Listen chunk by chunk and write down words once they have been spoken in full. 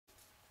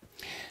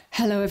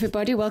Hello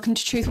everybody, welcome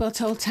to Truth Well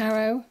Told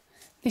Tarot.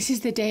 This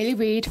is the daily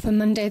read for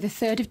Monday the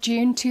 3rd of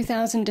June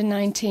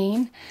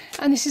 2019,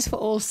 and this is for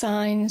all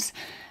signs,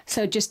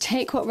 so just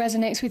take what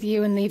resonates with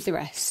you and leave the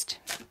rest.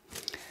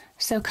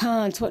 So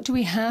cards, what do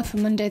we have for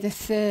Monday the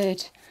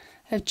 3rd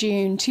of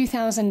June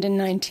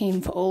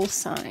 2019 for all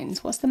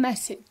signs? What's the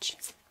message?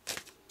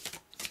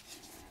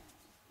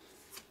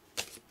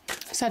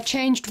 So I've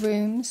changed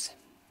rooms,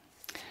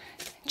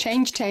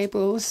 changed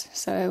tables,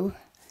 so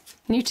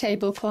new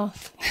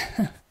tablecloth.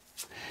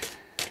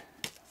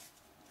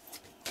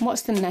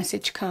 What's the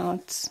message,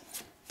 cards?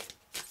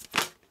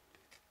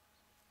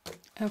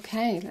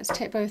 Okay, let's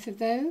take both of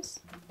those.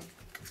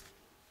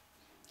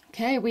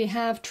 Okay, we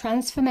have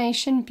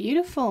transformation,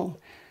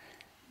 beautiful.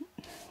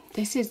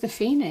 This is the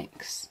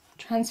Phoenix,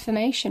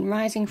 transformation,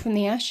 rising from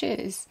the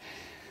ashes.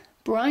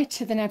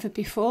 Brighter than ever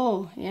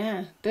before,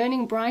 yeah,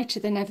 burning brighter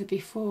than ever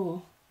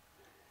before.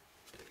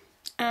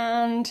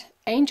 And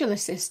angel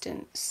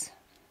assistance.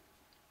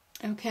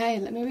 Okay,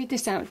 let me read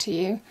this out to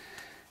you.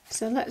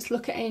 So let's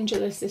look at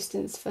angel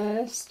assistance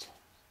first.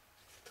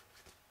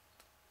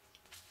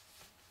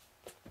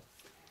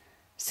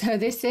 So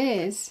this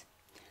is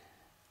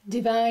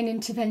divine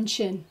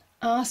intervention.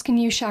 Ask and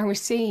you shall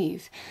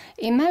receive.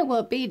 It might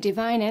well be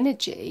divine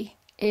energy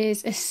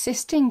is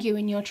assisting you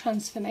in your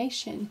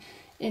transformation,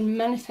 in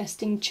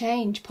manifesting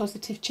change,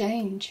 positive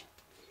change.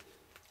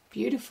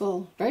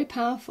 Beautiful, very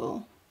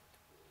powerful.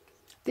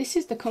 This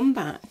is the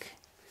comeback.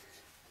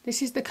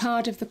 This is the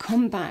card of the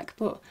comeback,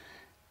 but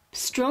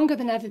stronger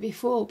than ever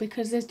before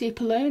because there's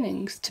deeper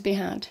learnings to be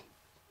had.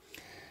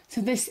 So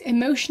this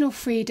emotional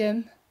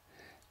freedom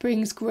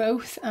brings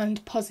growth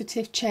and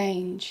positive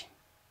change.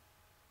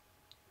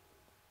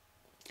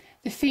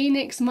 The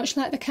Phoenix, much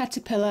like the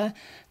caterpillar,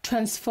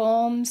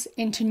 transforms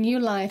into new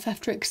life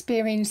after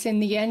experiencing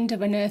the end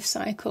of an earth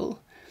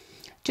cycle.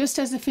 Just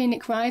as the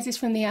Phoenix rises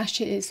from the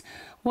ashes,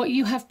 what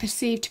you have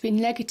perceived to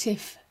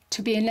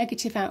be a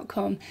negative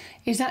outcome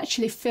is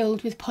actually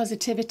filled with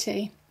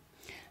positivity.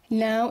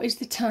 Now is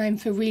the time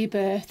for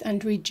rebirth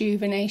and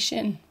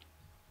rejuvenation.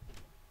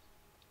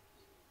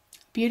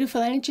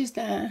 Beautiful energies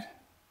there.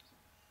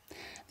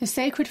 The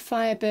sacred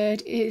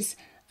firebird is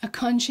a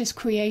conscious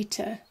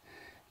creator,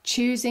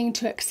 choosing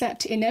to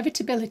accept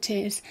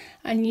inevitabilities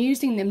and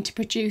using them to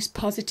produce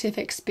positive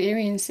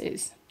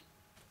experiences.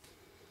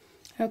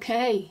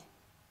 Okay.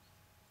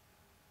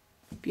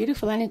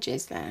 Beautiful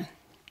energies there.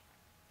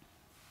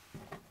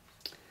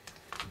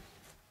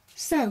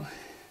 So,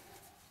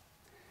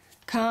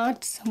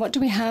 cards, what do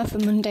we have for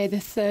Monday the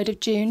 3rd of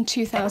June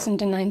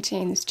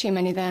 2019? There's too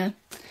many there.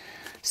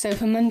 So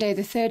for Monday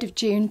the 3rd of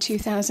June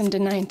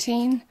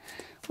 2019,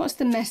 what's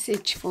the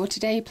message for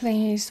today,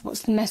 please?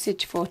 What's the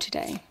message for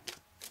today?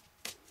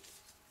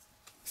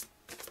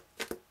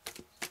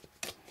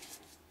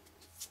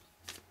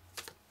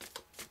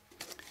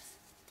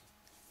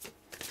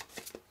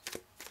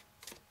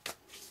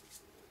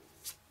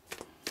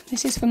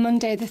 This is for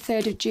Monday the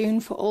 3rd of June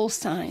for all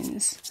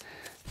signs.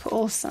 For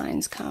all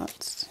signs,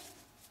 cards.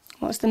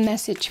 What's the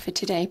message for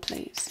today,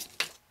 please?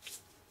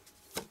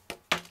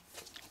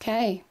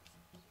 Okay.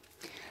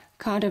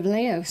 Card of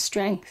Leo,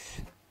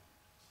 strength.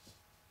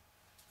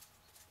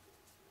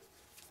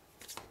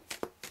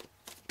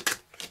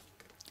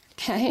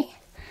 Okay.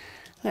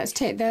 Let's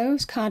take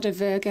those. Card of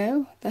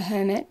Virgo, the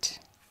Hermit.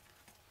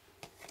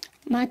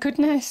 My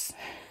goodness.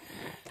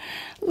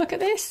 Look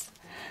at this.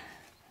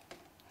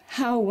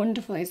 How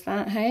wonderful is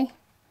that, hey?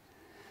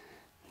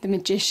 The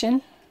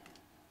Magician.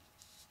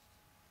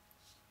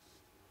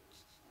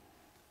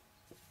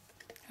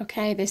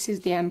 Okay, this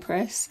is the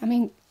Empress. I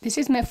mean, this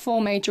is my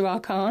 4 major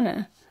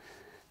arcana.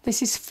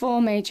 This is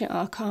 4 major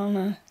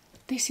arcana.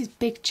 This is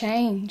big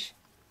change.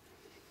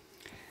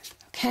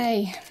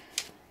 Okay.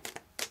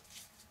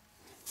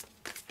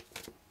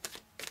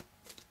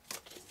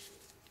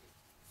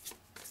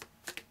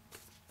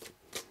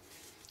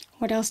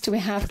 What else do we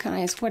have,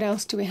 guys? What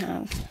else do we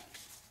have?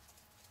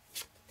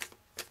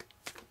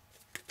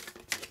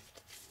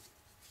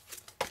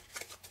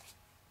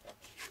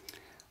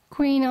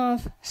 Queen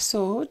of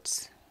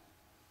Swords.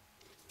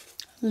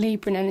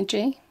 Libran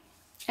energy,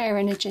 air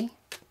energy.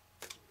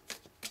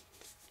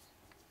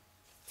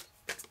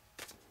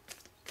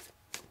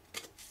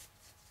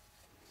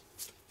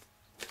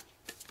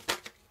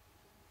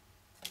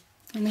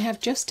 And we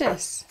have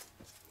Justice.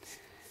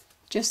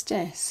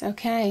 Justice,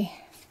 okay.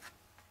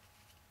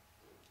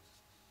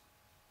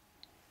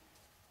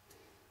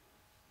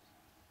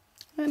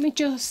 Let me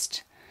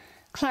just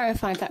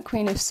clarify that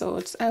Queen of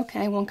Swords.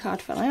 Okay, 1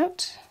 card fell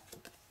out.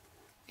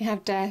 We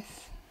have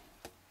Death.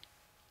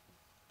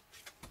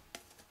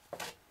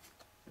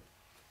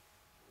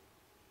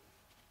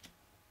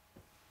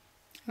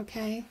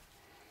 Okay,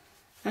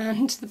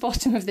 and the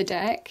bottom of the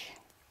deck,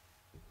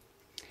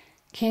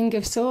 King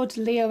of Swords,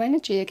 Leo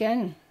energy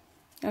again.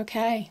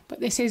 Okay, but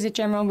this is a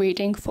general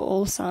reading for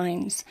all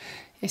signs.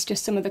 It's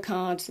just some of the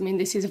cards. I mean,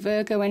 this is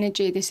Virgo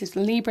energy, this is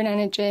Libran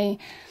energy,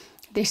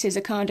 this is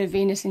a card of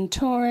Venus in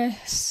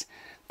Taurus,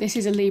 this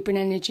is a Libran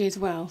energy as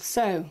well.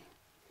 So,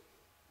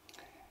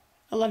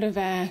 a lot of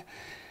air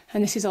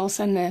and this is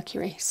also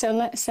Mercury. So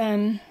let's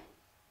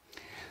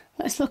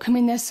look. I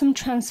mean, there's some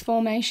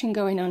transformation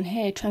going on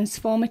here,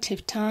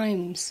 transformative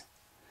times.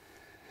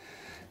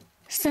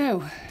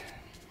 So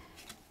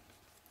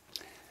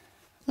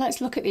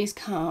let's look at these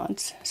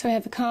cards. So we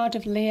have the card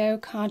of Leo,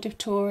 card of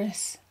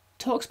Taurus.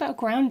 Talks about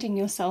grounding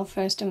yourself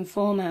first and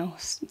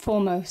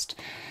foremost.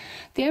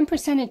 The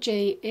Empress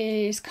energy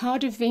is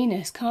card of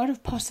Venus, card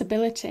of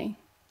possibility,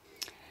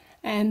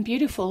 and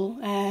beautiful,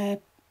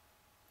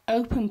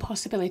 open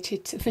possibility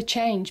for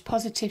change,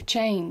 positive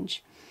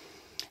change.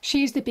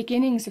 She is the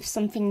beginnings of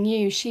something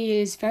new. She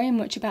is very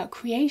much about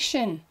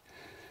creation.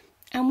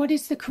 And what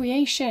is the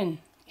creation?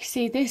 You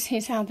see, this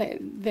is how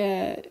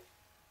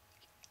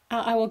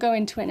I will go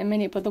into it in a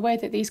minute, but the way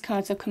that these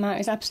cards have come out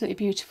is absolutely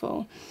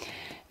beautiful.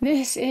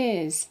 This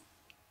is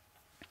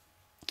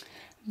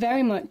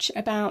very much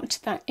about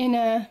that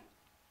inner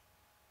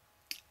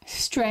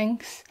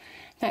strength,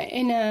 that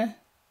inner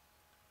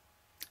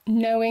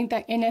knowing,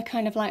 that inner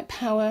kind of like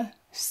power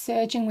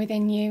surging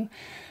within you,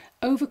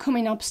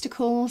 overcoming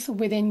obstacles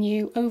within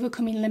you,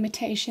 overcoming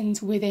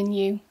limitations within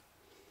you,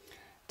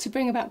 to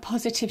bring about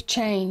positive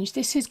change.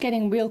 This is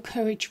getting real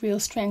courage, real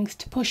strength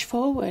to push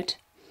forward.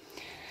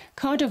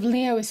 Card of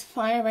Leo is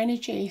fire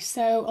energy,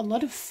 so a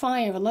lot of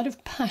fire, a lot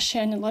of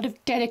passion, a lot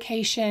of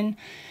dedication,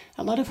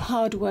 a lot of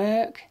hard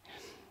work.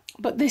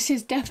 But this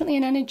is definitely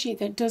an energy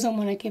that doesn't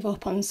want to give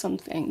up on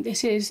something.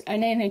 This is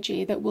an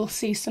energy that will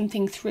see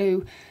something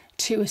through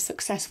to a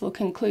successful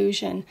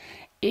conclusion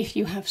if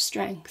you have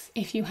strength,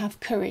 if you have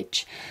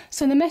courage.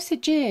 So the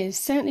message is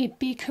certainly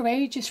be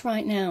courageous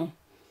right now.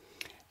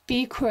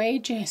 Be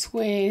courageous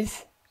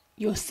with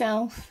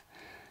yourself,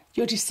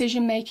 your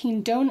decision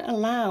making. Don't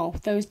allow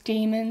those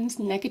demons,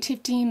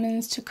 negative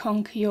demons, to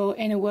conquer your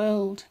inner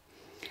world.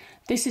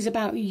 This is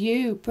about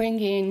you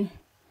bringing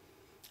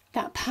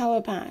that power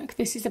back.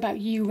 This is about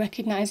you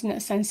recognizing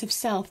that sense of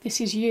self.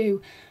 This is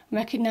you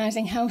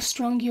recognizing how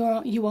strong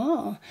you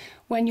are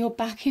when your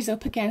back is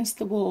up against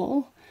the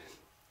wall.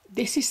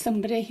 This is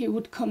somebody who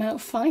would come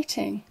out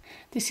fighting.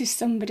 This is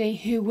somebody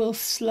who will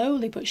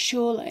slowly but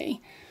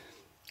surely,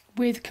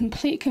 with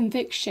complete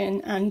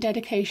conviction and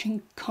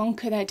dedication,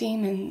 conquer their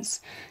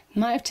demons. It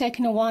might have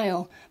taken a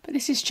while, but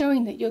this is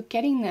showing that you're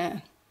getting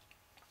there.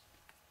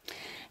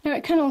 Now,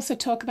 it can also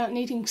talk about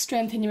needing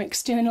strength in your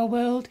external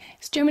world.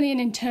 It's generally an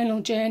internal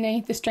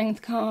journey, the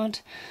Strength card.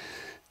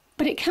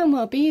 But it can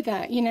well be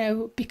that,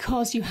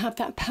 because you have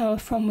that power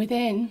from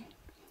within,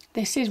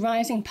 this is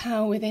rising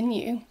power within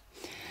you.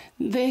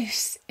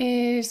 This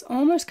is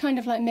almost kind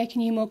of like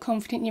making you more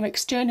confident in your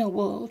external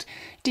world,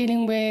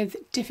 dealing with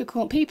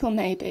difficult people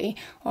maybe,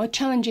 or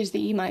challenges that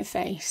you might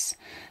face.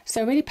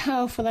 So really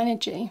powerful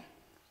energy.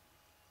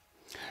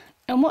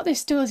 And what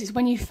this does is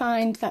when you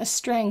find that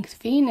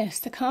strength, Venus,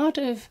 the card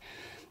of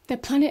the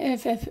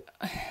planet of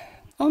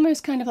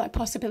almost kind of like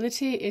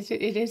possibility, it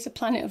is a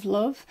planet of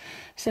love.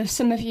 So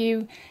some of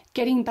you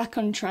getting back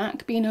on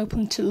track, being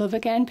open to love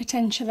again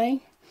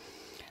potentially.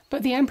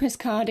 But the Empress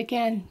card,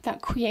 again,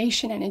 that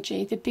creation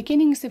energy, the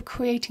beginnings of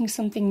creating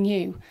something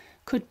new.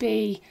 Could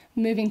be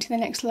moving to the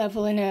next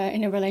level in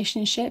a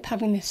relationship,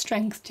 having the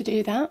strength to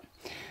do that,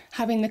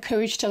 having the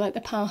courage to let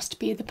the past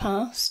be the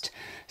past.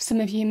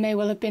 Some of you may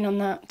well have been on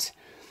that,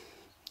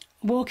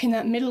 walking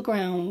that middle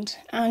ground,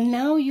 and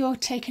now you're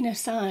taking a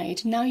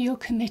side, now you're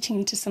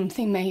committing to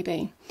something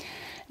maybe.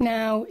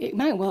 Now, it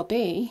might well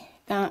be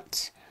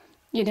that,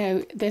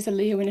 there's a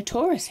Leo and a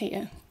Taurus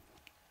here.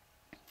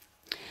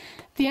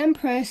 The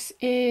Empress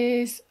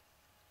is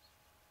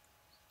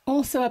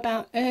also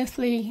about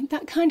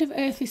that kind of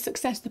earthly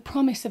success, the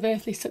promise of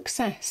earthly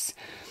success.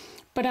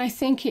 But I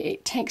think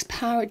it takes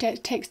power,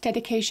 it takes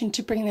dedication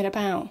to bring that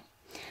about.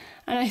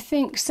 And I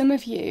think some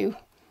of you,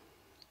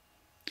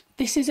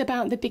 this is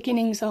about the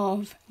beginnings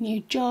of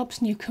new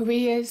jobs, new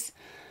careers,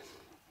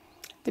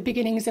 the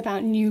beginnings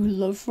about new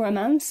love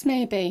romance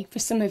maybe for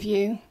some of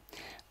you.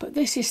 But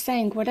this is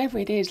saying whatever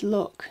it is,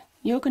 look,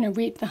 you're going to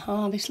reap the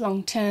harvest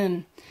long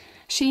term.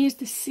 She is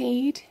the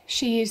seed,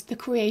 she is the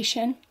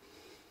creation.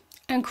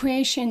 And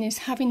creation is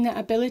having that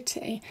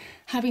ability,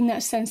 having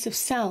that sense of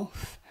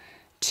self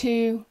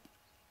to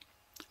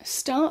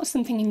start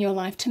something in your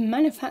life, to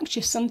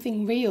manufacture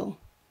something real.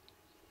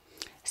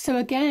 So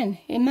again,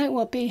 it might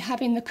well be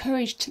having the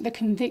courage, the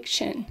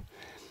conviction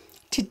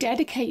to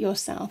dedicate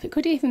yourself. It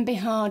could even be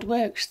hard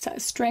work,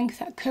 that strength,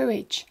 that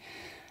courage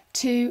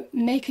to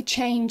make a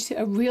change,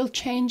 a real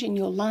change in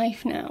your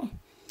life now.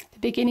 The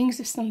beginnings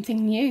of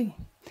something new.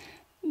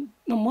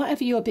 And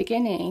whatever you're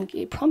beginning,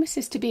 it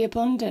promises to be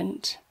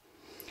abundant.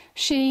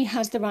 She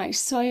has the right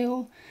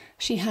soil,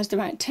 she has the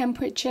right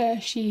temperature,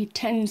 she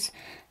tends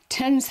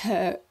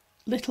her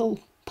little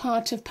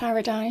part of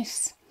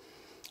paradise.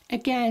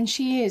 Again,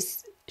 she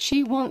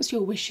wants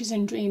your wishes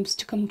and dreams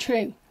to come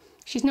true.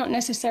 She's not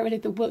necessarily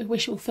the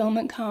wish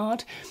fulfillment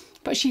card,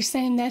 but she's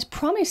saying there's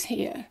promise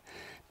here.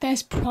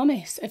 There's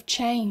promise of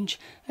change,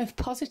 of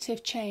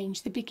positive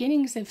change, the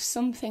beginnings of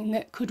something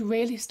that could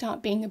really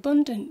start being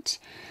abundant.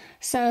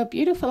 So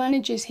beautiful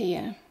energies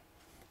here.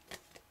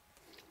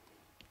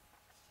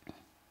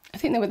 I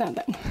think they were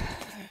that.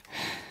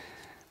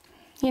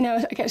 You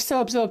know, I get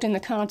so absorbed in the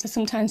cards I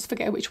sometimes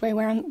forget which way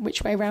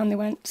round they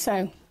went.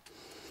 So,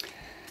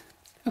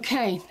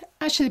 okay,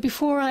 actually,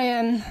 before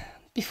I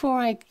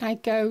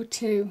go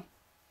to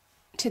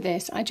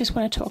this, I just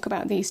want to talk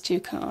about these two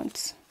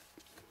cards.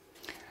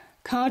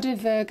 Card of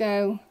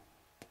Virgo,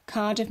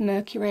 card of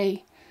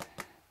Mercury.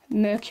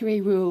 Mercury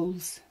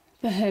rules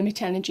the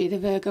Hermit energy, the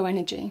Virgo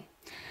energy.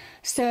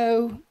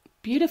 So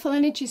beautiful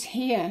energies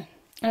here.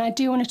 And I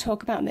do want to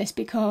talk about this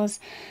because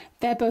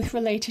they're both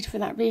related for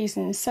that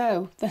reason.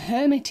 So the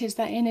Hermit is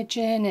that inner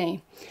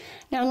journey.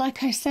 Now,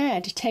 like I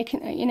said,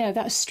 taking, you know,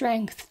 that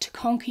strength to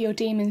conquer your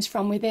demons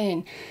from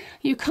within.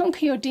 You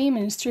conquer your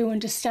demons through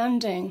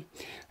understanding,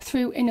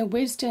 through inner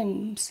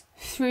wisdoms,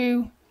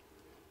 through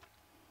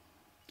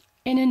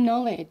inner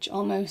knowledge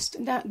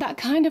almost. That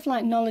kind of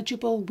like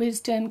knowledgeable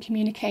wisdom,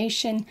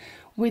 communication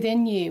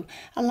within you,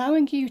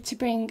 allowing you to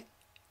bring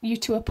you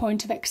to a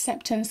point of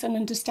acceptance and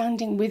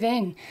understanding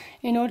within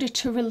in order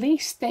to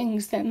release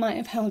things that might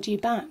have held you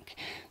back.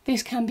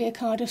 This can be a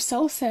card of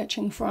soul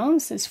searching for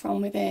answers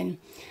from within.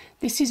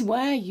 This is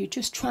where you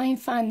just try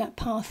and find that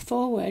path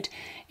forward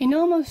in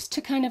almost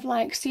to kind of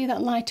like see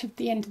that light at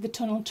the end of the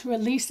tunnel to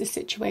release the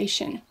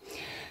situation.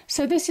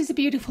 So this is a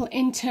beautiful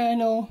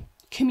internal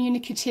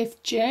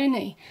communicative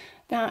journey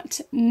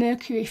that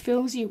Mercury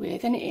fills you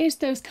with, and it is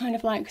those kind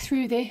of like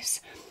through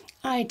this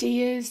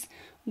ideas,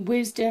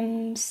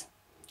 wisdoms,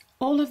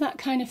 all of that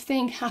kind of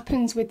thing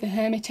happens with the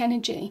Hermit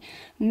energy,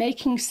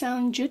 making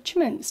sound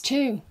judgments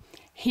too,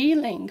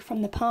 healing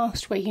from the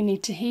past where you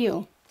need to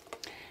heal.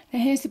 Now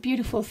here's the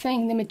beautiful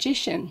thing, the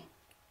Magician.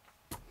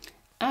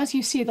 As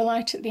you see the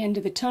light at the end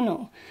of the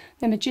tunnel,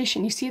 the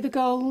Magician, you see the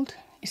gold,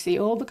 you see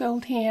all the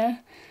gold here,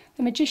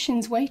 the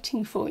Magician's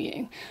waiting for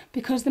you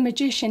because the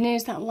Magician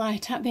is that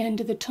light at the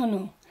end of the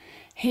tunnel.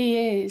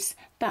 He is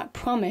that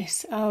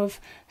promise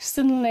of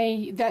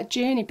suddenly that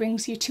journey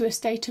brings you to a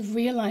state of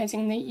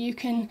realizing that you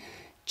can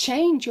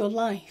change your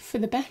life for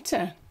the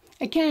better.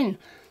 Again,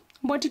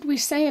 what did we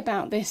say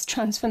about this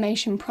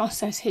transformation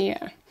process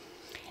here?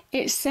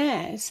 It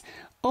says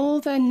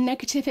all the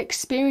negative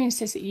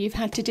experiences that you've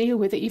had to deal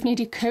with, that you've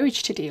needed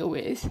courage to deal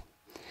with,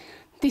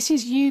 this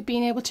is you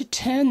being able to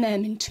turn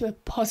them into a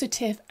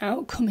positive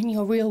outcome in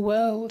your real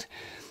world.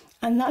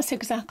 And that's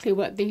exactly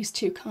what these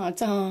two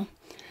cards are.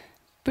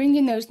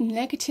 Bringing those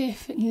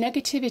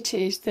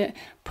negativities that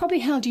probably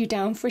held you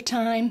down for a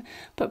time,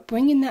 but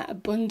bringing that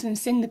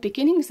abundance in, the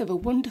beginnings of a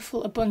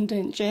wonderful,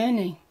 abundant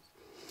journey.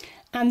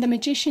 And the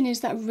Magician is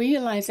that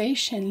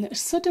realization that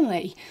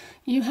suddenly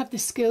you have the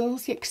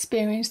skills, the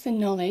experience, the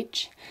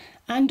knowledge,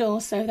 and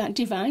also that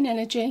divine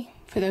energy.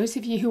 For those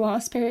of you who are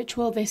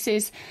spiritual, this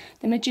is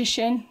the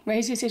Magician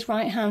raises his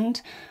right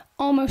hand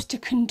almost to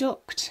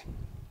conduct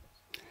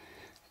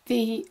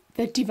the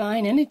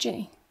divine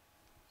energy,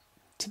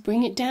 to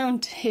bring it down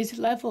to his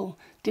level,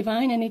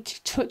 divine energy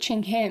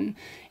touching him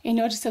in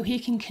order so he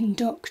can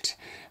conduct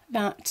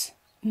that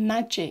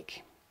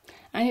magic.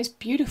 And it's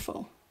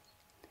beautiful.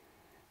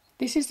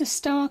 This is the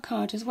Star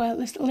card as well.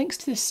 This links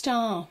to the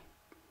star.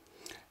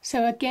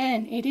 So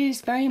again, it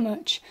is very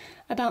much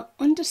about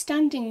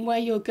understanding where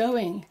you're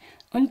going,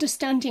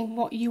 understanding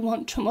what you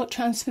want, what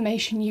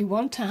transformation you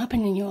want to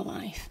happen in your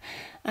life,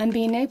 and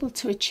being able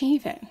to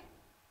achieve it.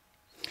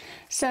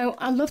 So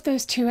I love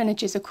those two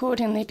energies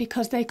accordingly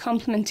because they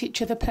complement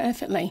each other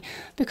perfectly,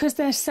 because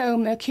they're so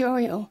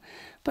mercurial.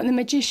 But the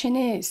Magician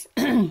is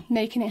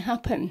making it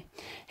happen.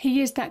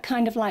 He is that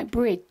kind of like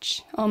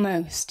bridge,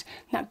 almost.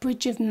 That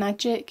bridge of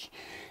magic,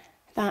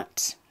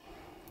 that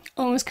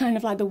almost kind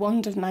of like the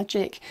wand of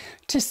magic,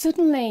 to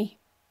suddenly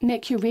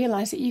make you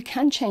realise that you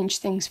can change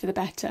things for the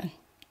better.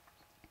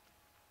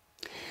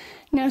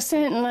 Now,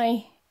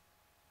 certainly,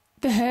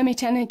 the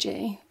Hermit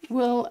energy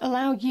will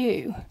allow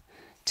you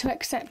to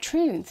accept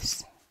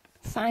truths,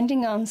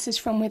 finding answers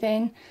from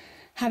within,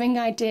 having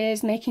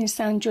ideas, making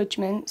sound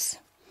judgments.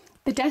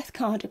 The Death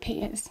card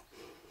appears.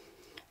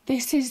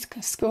 This is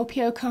a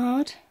Scorpio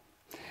card.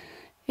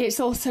 It's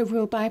also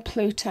ruled by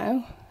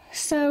Pluto.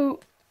 So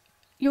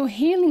you're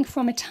healing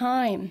from a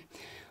time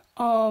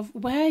of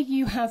where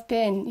you have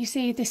been. You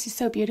see, this is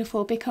so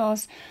beautiful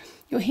because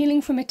you're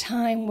healing from a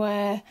time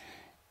where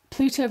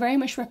Pluto very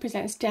much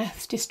represents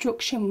death,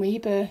 destruction,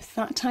 rebirth,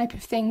 that type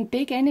of thing,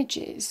 big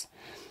energies.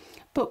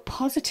 But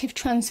positive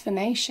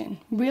transformation,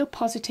 real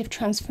positive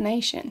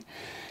transformation.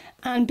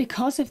 And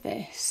because of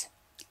this,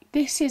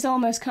 this is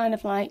almost kind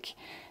of like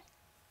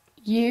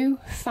you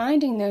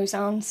finding those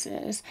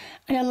answers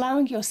and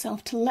allowing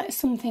yourself to let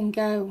something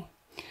go.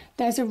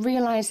 There's a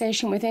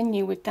realization within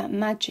you with that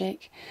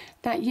magic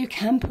that you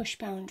can push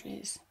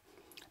boundaries,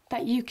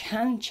 that you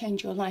can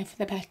change your life for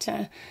the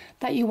better,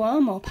 that you are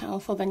more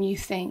powerful than you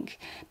think,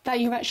 that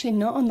you're actually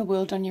not on the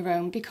world on your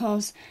own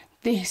because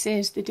this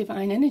is the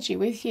divine energy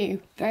with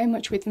you, very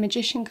much with the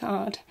Magician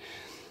card.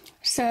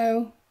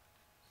 So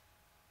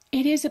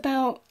it is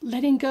about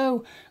letting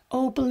go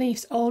old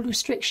beliefs, old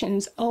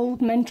restrictions,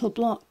 old mental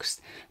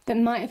blocks that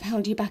might have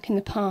held you back in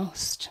the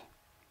past.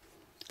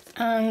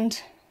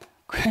 And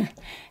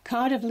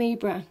card of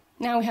Libra.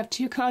 Now we have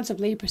two cards of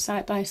Libra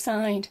side by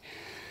side.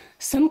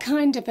 some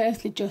kind of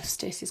earthly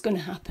justice is going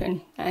to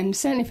happen. And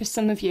certainly for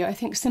some of you, I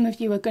think some of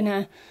you are going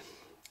to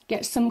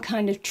get some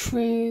kind of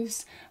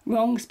truths,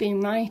 wrongs being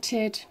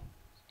righted.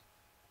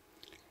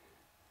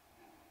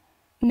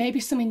 Maybe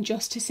some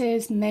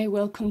injustices may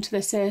well come to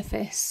the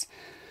surface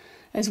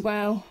as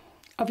well.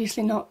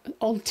 Obviously not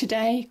all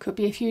today, could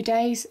be a few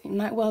days, it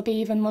might well be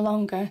even more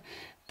longer.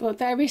 But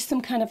there is some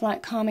kind of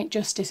like karmic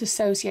justice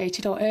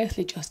associated, or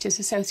earthly justice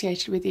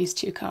associated with these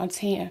two cards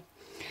here.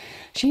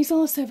 She's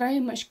also very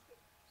much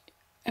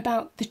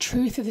about the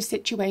truth of the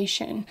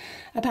situation,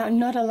 about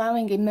not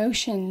allowing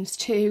emotions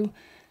to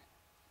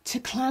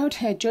cloud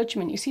her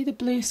judgment. You see the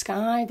blue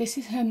sky, this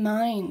is her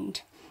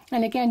mind.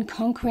 And again,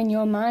 conquering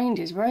your mind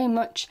is very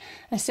much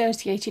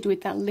associated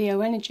with that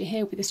Leo energy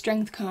here with the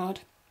Strength card.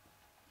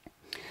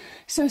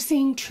 So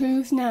seeing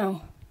truth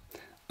now,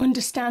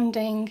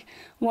 understanding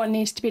what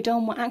needs to be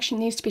done, what action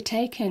needs to be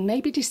taken,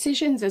 maybe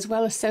decisions as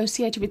well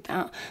associated with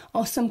that,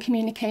 or some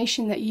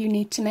communication that you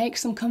need to make,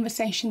 some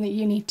conversation that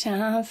you need to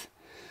have.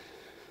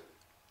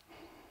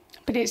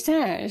 But it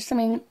says, I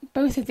mean,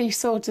 both of these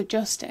swords of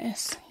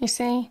justice, you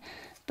see,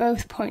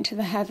 both point to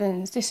the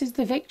heavens. This is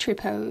the victory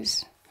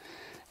pose.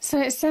 So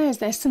it says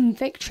there's some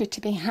victory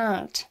to be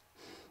had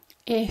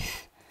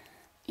if,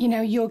 you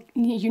know, you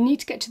need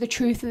to get to the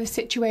truth of the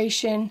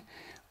situation,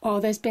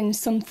 or there's been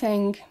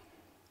something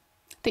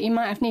that you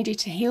might have needed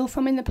to heal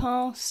from in the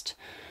past.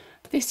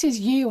 This is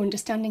you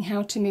understanding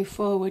how to move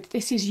forward.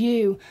 This is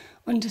you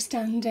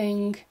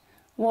understanding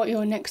what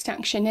your next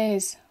action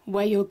is,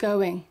 where you're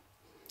going,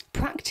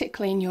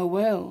 practically in your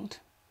world.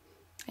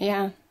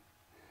 Yeah.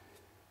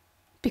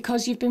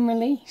 Because you've been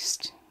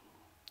released.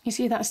 You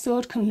see, that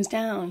sword comes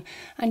down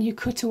and you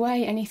cut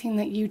away anything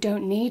that you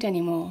don't need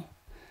anymore.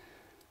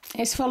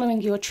 It's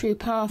following your true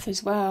path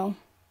as well.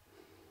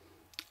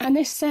 And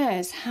this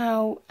says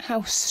how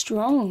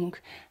strong,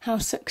 how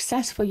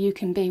successful you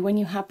can be when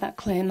you have that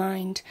clear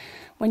mind,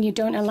 when you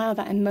don't allow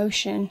that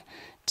emotion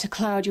to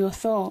cloud your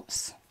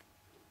thoughts.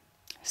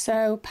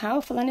 So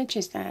powerful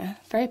energies there,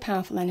 very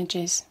powerful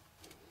energies.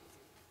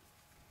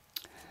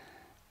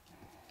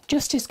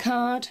 Justice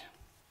card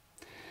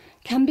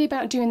can be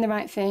about doing the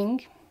right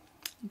thing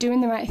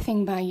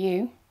by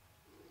you.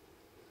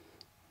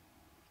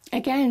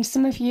 Again,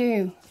 some of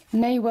you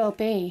may well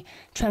be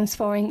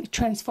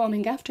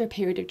transforming after a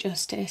period of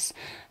justice.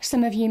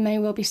 Some of you may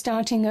well be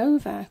starting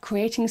over,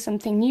 creating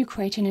something new,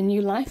 creating a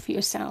new life for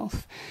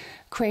yourself,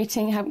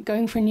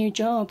 going for a new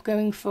job,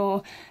 going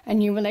for a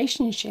new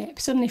relationship.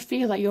 Suddenly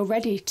feel like you're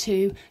ready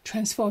to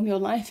transform your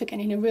life again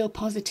in a real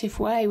positive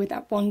way with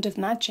that wand of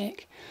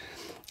magic.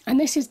 And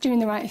this is doing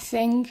the right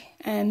thing,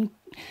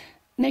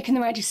 making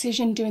the right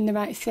decision, doing the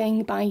right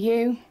thing by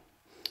you,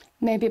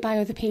 maybe by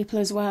other people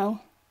as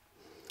well.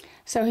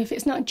 So if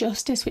it's not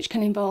justice, which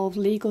can involve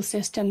legal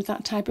systems,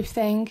 that type of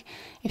thing,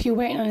 if you're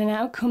waiting on an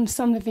outcome,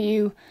 some of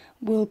you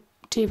will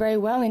do very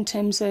well in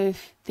terms of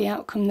the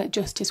outcome that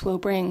justice will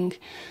bring.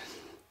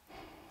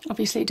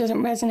 Obviously, it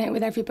doesn't resonate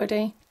with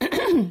everybody,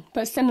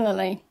 but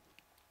similarly,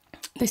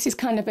 this is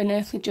kind of an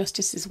earthly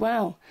justice as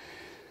well.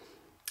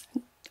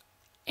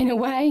 In a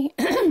way,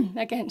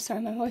 again,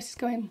 sorry, my voice is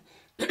going.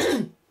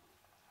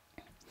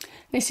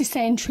 This is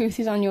saying truth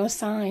is on your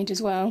side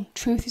as well.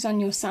 Truth is on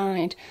your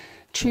side.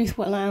 Truth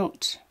will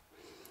out.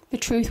 The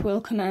truth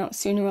will come out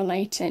sooner or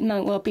later. It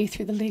might well be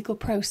through the legal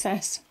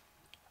process.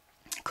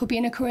 Could be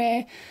in a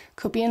career,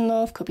 could be in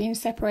love, could be in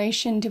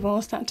separation,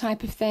 divorce, that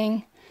type of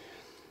thing.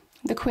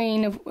 The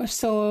Queen of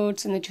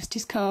Swords and the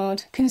Justice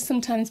card can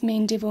sometimes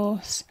mean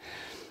divorce.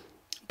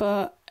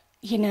 But,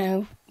 you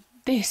know,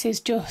 this is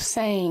just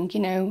saying, you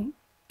know,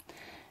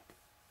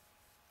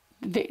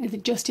 the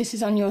justice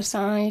is on your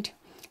side.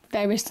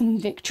 There is some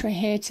victory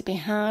here to be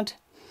had.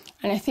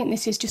 And I think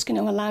this is just going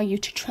to allow you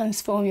to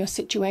transform your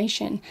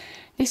situation.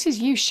 This is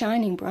you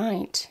shining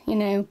bright, you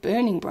know,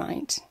 burning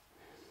bright.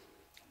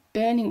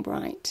 Burning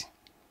bright.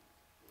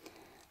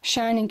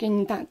 Shining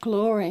in that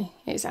glory.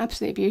 It's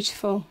absolutely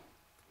beautiful.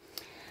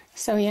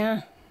 So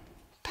yeah,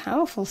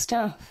 powerful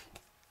stuff.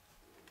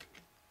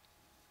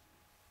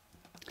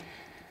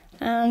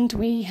 And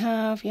we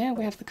have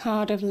the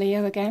card of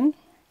Leo again.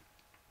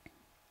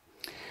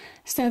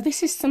 So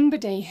this is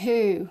somebody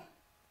who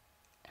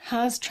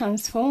has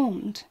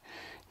transformed.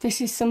 This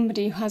is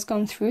somebody who has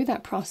gone through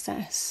that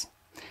process.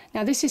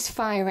 Now this is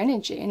fire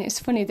energy, and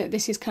it's funny that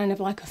this is kind of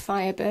like a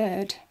fire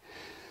bird.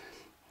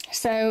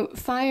 So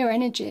fire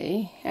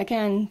energy,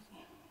 again,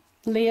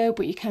 Leo,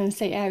 but you can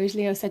say Aries,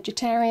 Leo,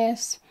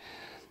 Sagittarius.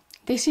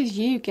 This is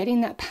you getting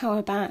that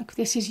power back.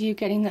 This is you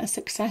getting that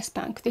success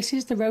back. This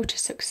is the road to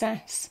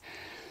success.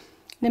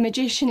 The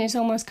Magician is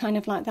almost kind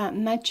of like that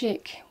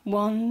magic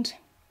wand,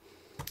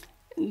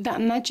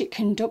 that magic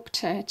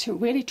conductor to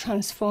really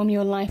transform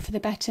your life for the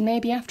better,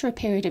 maybe after a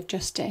period of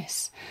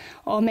justice,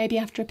 or maybe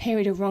after a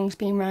period of wrongs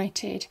being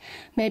righted,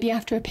 maybe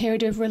after a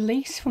period of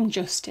release from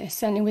justice.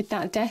 Certainly with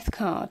that Death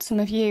card, some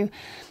of you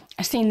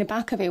are seeing the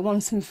back of it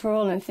once and for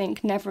all and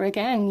think never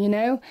again, you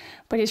know,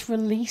 but it's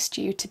released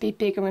you to be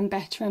bigger and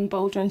better and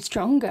bolder and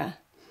stronger.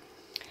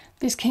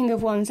 This King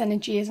of Wands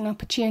energy is an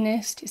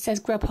opportunist. It says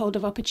grab hold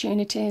of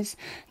opportunities.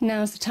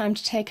 Now's the time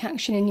to take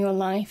action in your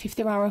life if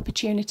there are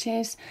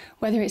opportunities,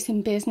 whether it's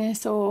in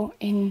business or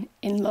in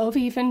love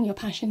even, your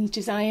passions,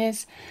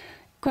 desires.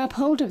 Grab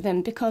hold of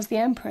them, because the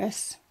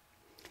Empress,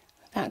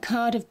 that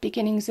card of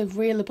beginnings of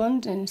real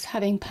abundance,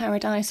 having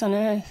paradise on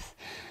earth.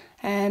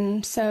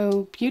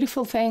 So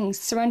beautiful things,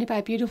 surrounded by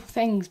beautiful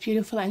things,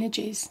 beautiful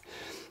energies.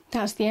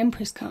 That's the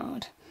Empress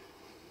card.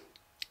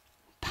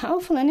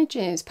 Powerful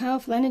energies,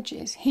 powerful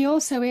energies. He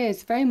also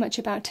is very much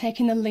about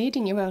taking the lead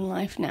in your own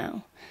life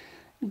now.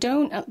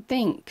 Don't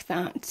think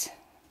that,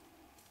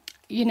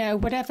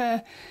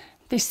 whatever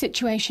this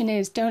situation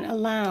is, don't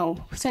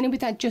allow, certainly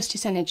with that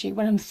Justice energy,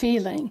 what I'm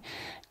feeling,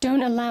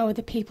 don't allow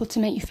other people to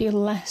make you feel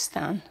less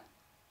than.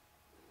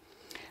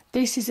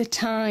 This is a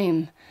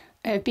time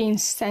of being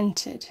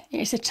centered.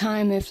 It's a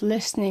time of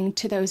listening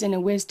to those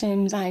inner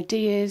wisdoms,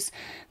 ideas,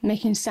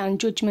 making sound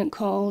judgment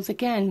calls.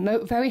 Again,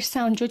 very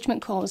sound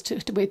judgment calls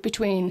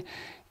between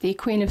the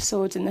Queen of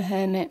Swords and the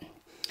Hermit.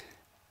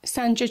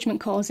 Sound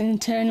judgment calls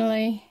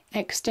internally,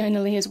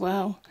 externally as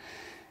well,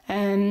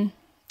 in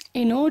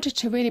order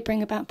to really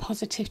bring about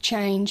positive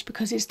change,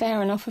 because it's there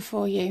on offer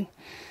for you.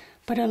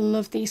 But I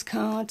love these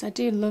cards. I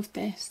do love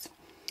this.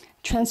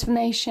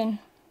 Transformation.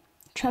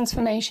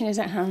 Transformation is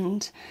at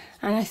hand,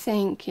 and I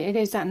think it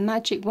is that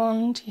magic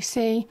wand. You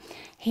see,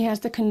 he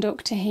has the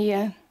conductor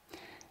here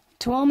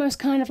to almost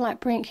kind of like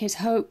bring his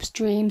hopes,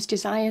 dreams,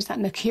 desires, that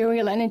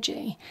mercurial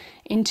energy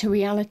into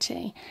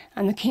reality,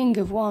 and the King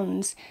of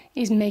Wands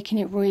is making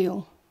it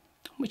real,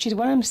 which is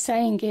what I'm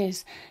saying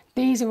is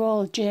these are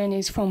all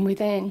journeys from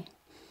within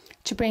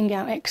to bring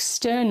out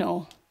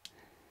external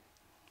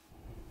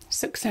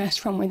success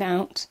from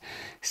without.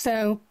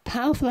 So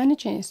powerful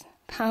energies,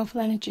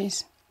 powerful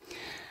energies.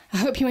 I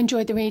hope you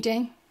enjoyed the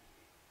reading.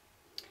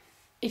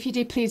 If you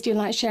did, please do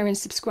like, share and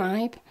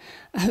subscribe.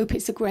 I hope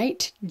it's a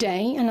great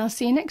day, and I'll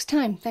see you next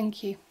time.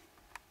 Thank you.